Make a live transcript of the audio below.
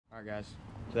Alright guys,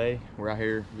 today we're out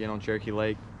here again on Cherokee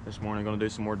Lake this morning, gonna do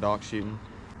some more dock shooting.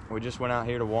 We just went out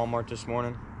here to Walmart this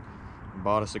morning,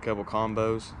 bought us a couple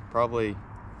combos. Probably,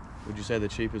 would you say the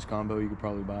cheapest combo you could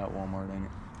probably buy at Walmart, ain't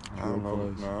it? I don't know.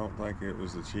 No, I don't think it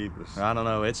was the cheapest. I don't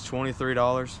know, it's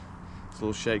 $23. It's a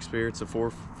little Shakespeare, it's a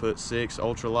 4'6"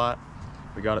 ultralight.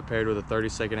 We got it paired with a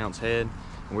 32nd ounce head.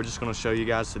 And we're just gonna show you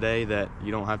guys today that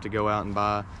you don't have to go out and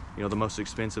buy, you know, the most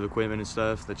expensive equipment and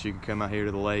stuff, that you can come out here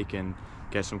to the lake and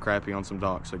catch some crappie on some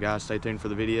docks. So guys, stay tuned for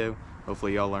the video.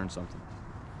 Hopefully y'all learned something.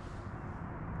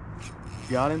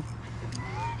 Got him?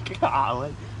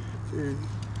 Golly. Yeah,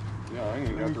 I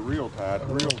ain't got the reel tied.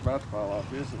 The reel's about to fall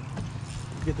off, isn't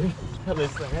it? Look at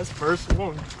this thing. That's the first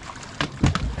one.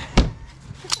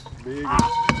 Big.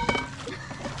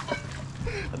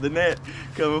 The net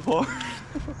coming apart.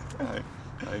 Hey,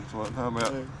 that's what I'm talking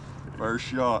about. First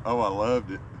shot. Oh, I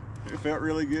loved it. It felt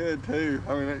really good too.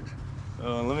 I mean,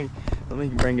 let me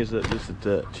bring us up just a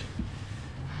touch.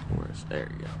 There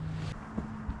you go.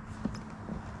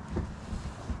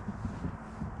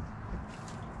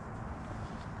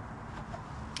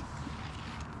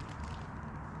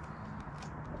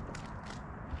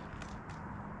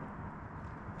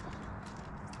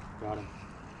 Got him.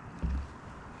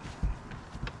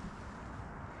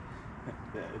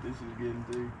 Yeah, this is getting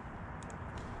too.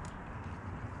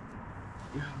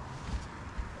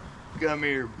 Come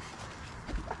here.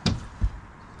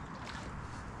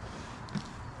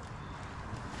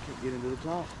 Can't get into the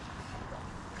top.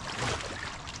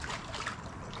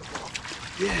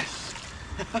 Yes.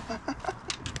 Look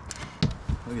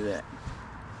at that.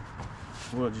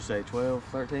 What did you say, 12,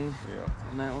 13? yeah.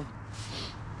 On that one?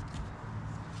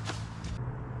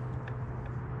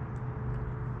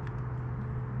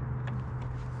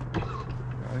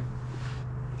 Okay.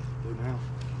 Do now.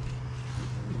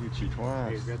 I hit you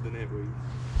twice. Here, grab the net with you.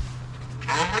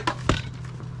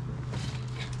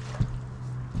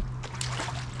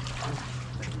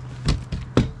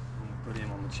 Put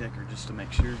him on the checker just to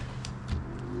make sure. You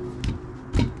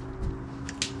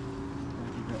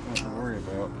got nothing to worry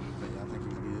about. But yeah, I think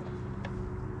he's good.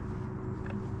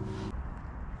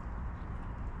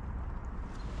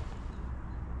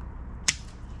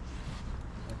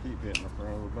 I keep hitting the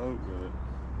front of the boat with it.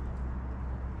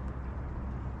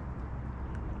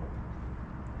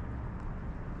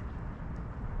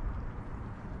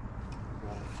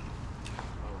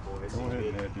 Oh boy, this Go is ahead big.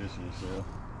 and net this yourself.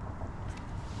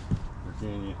 Or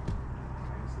can you?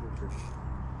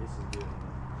 This is good.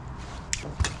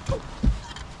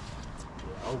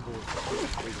 Yeah, oh boy.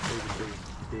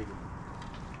 Big.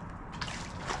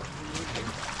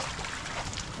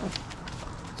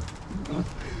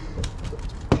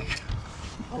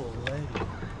 Oh, lady.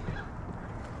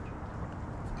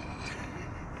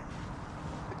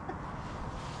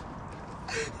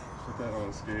 Put that on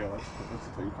a scale. That's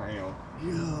 2 pounds.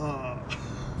 Yeah.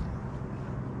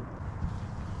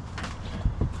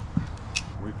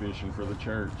 We fishing for the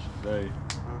church today.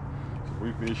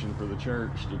 We fishing for the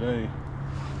church today.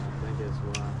 I think that's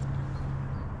why.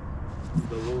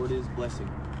 The Lord is blessing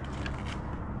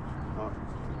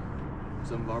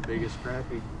some of our biggest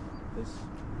crappie this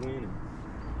winter.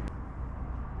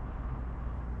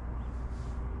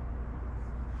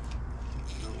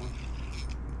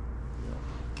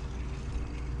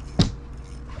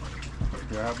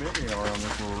 Yeah, how big they are on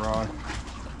this little rod.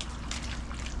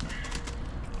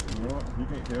 You know what? You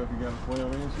can't tell if you got a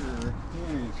 12 incher or a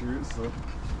 10 incher. It's so.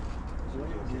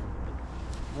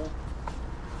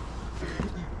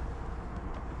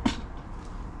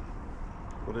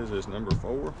 What is this, number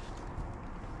 4?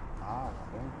 I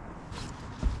think.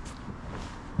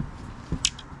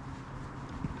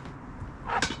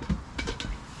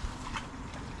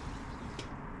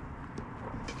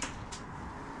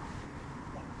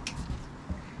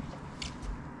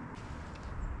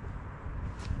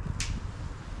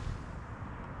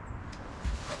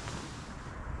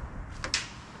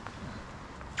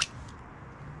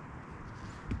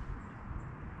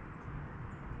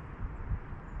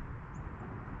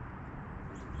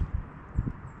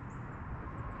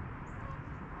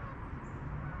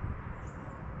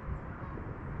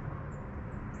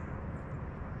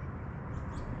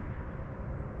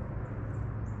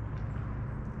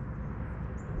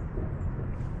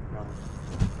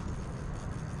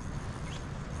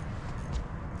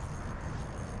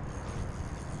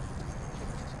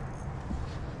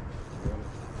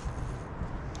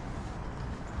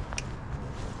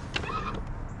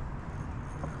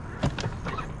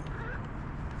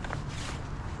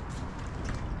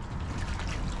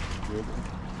 Good.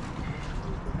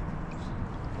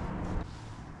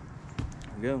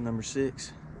 There we go, number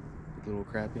 6. Big little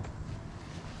crappie.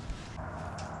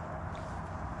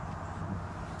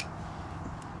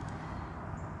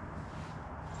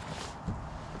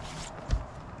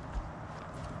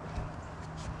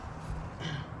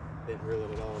 Didn't reel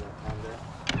it at all that time there.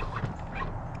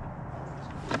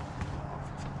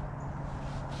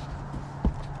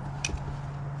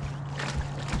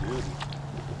 Good.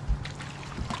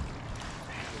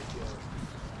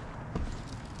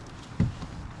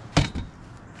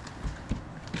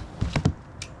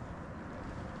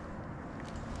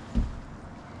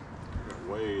 Got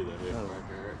way the heck back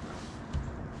there.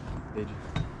 Did you?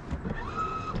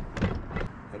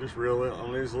 I just reel it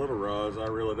on these little rods. I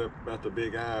reel it up about the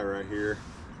big eye right here,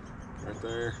 right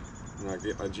there. And I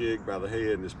get my jig by the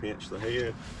head and just pinch the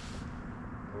head,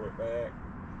 pull it back.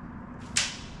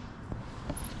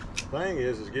 The thing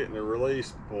is getting the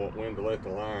release point when to let the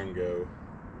line go.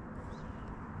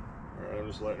 All right, I'm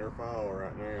just letting her fall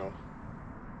right now.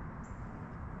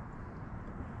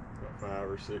 About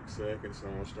 5 or 6 seconds, and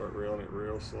I'm gonna start reeling it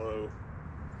real slow.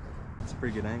 It's a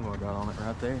pretty good angle I got on it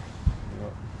right there.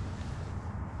 Yep.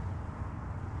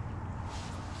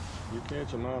 You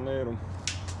catch them, I net them.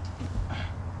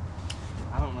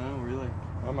 I don't know, really.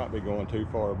 I might be going too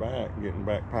far back, getting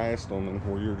back past them, and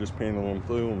where you're just pendulum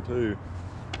through them too.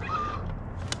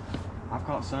 I've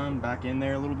caught some back in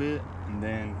there a little bit, and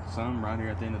then some right here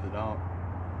at the end of the dock.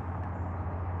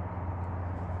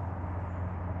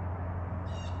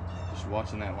 Just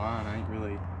watching that line, I ain't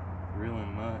really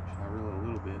reeling much. I reel a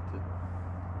little bit.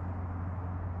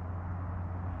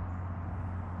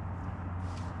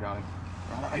 Got him.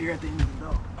 Right here at the end of the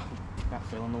dock. Got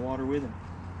fell in the water with him.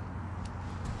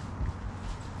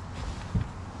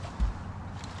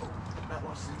 Oh, that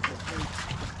lost it.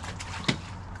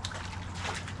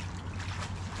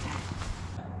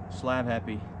 Slab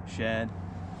happy shad.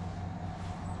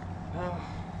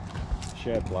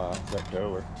 Shad fly, that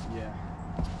color. Yeah.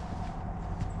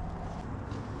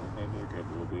 Maybe look up a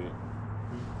little bit.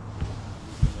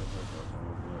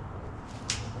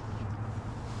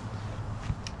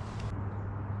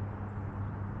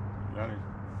 Got him.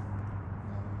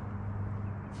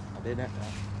 I did that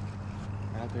time.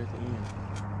 Right there at the end.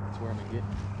 That's where I've been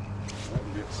getting. That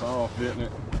can get soft, didn't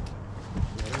it?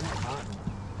 Yeah, they're not biting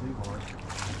too hard.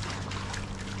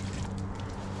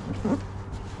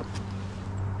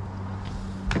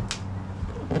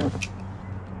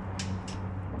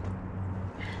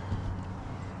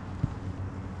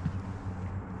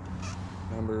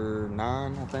 Number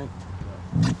 9, I think.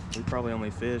 We probably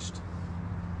only fished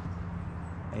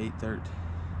 13,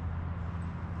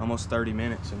 almost 30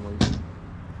 minutes, and we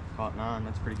caught 9.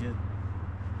 That's pretty good.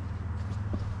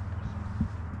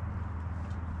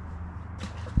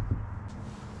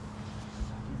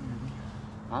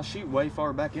 I'll shoot way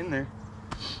far back in there,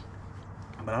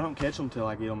 but I don't catch them till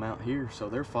I get them out here. So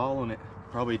they're following it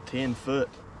probably 10 foot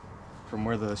from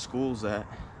where the school's at.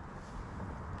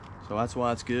 So that's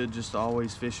why it's good just to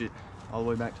always fish it all the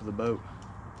way back to the boat,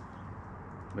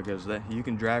 because you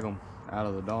can drag them out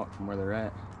of the dock from where they're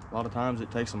at. A lot of times it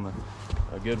takes them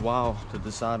a good while to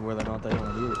decide whether or not they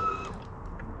want to get it.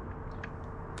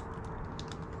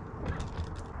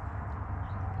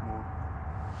 More.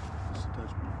 Just a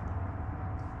touch more.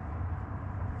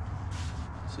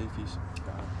 See if he's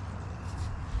got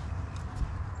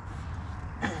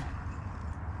it.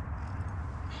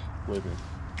 Flip him.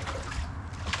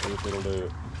 See if it'll do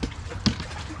it.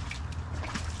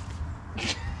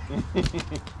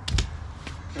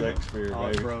 Shakespeare, Oh,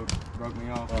 baby. it broke me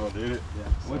off. Oh, did it?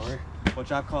 Yeah. Sorry.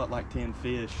 Which I've caught like 10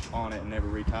 fish on it and never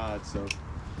retied, so.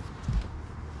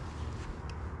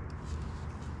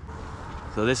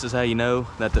 So this is how you know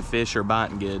that the fish are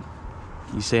biting good.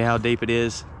 You see how deep it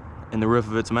is in the roof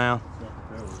of its mouth?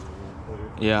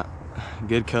 Yeah,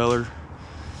 good color.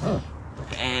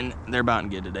 And they're biting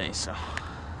good today, so.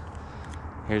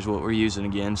 Here's what we're using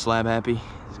again, Slab Happy.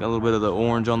 It's got a little bit of the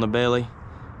orange on the belly,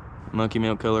 monkey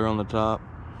milk color on the top.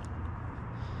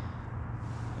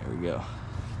 There we go.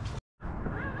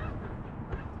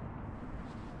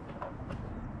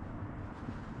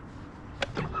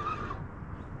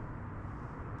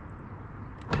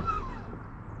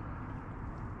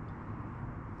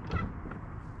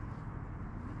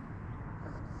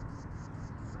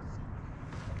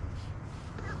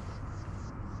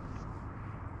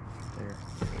 There.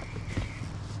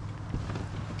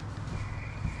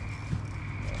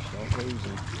 Don't lose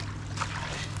him.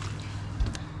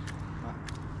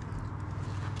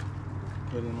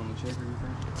 Put him on the checker, you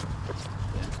think?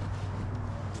 Yeah.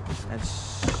 That's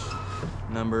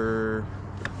number,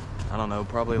 I don't know,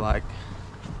 probably like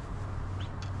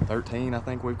 13, I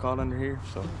think we've caught under here,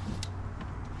 so.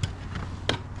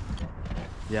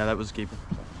 Yeah, that was a keeper.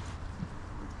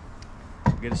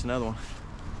 Get us another one.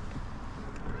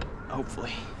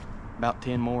 Hopefully. About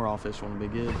 10 more off this one will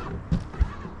be good.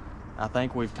 I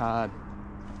think we've tied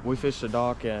We fished a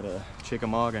dock at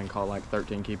Chickamauga and caught like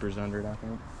 13 keepers under it, I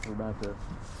think. We're about to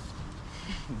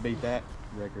beat that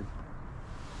record.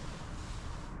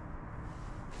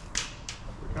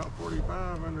 We caught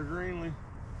 45 under Greenlee.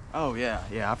 Oh yeah,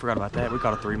 I forgot about that. We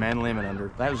caught a 3-man limit under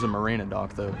it. That was a marina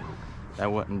dock though.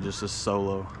 That wasn't just a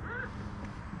solo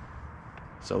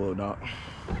dock.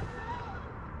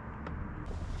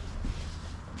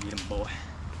 Get him, boy.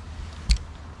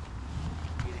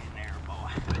 Get in there, boy.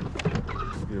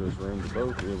 Give us room to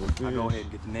both of us. I'll go ahead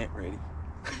and get the net ready.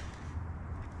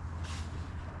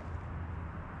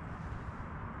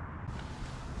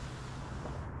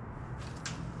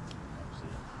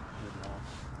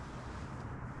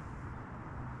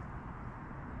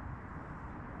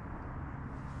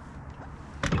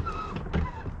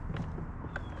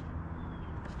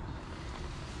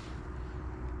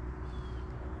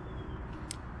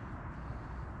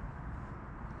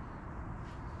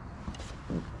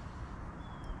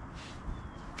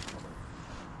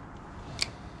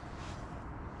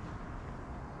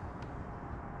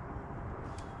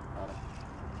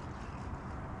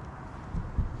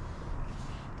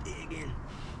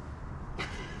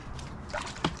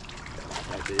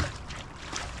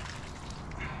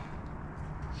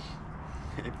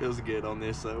 It feels good on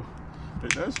this though.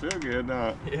 It does feel good,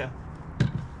 don't it? Yeah.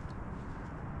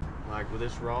 Like with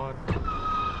this rod,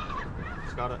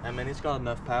 it's got it's got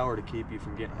enough power to keep you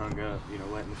from getting hung up, you know,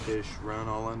 letting the fish run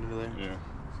all under there. Yeah.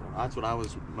 So that's what I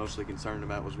was mostly concerned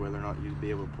about, was whether or not you'd be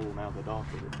able to pull them out of the dock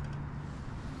with it.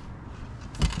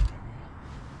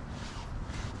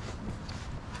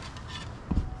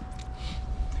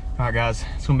 Alright guys,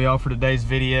 it's gonna be all for today's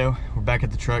video. We're back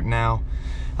at the truck now.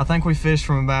 I think we fished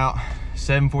from about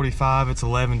 7:45, it's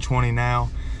 11:20 now.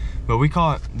 But we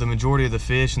caught the majority of the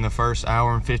fish in the first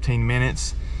hour and 15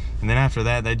 minutes. And then after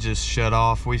that, they just shut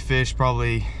off. We fished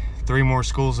probably 3 more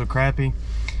schools of crappie,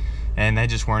 and they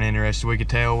just weren't interested. We could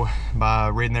tell by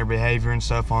reading their behavior and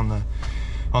stuff on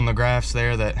the graphs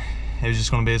there that it was just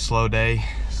gonna be a slow day.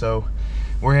 So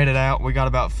we're headed out. We got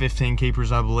about 15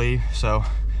 keepers, I believe. So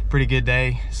pretty good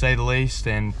day, to say the least.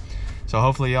 And so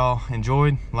hopefully y'all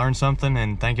enjoyed, learned something,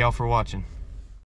 and thank y'all for watching.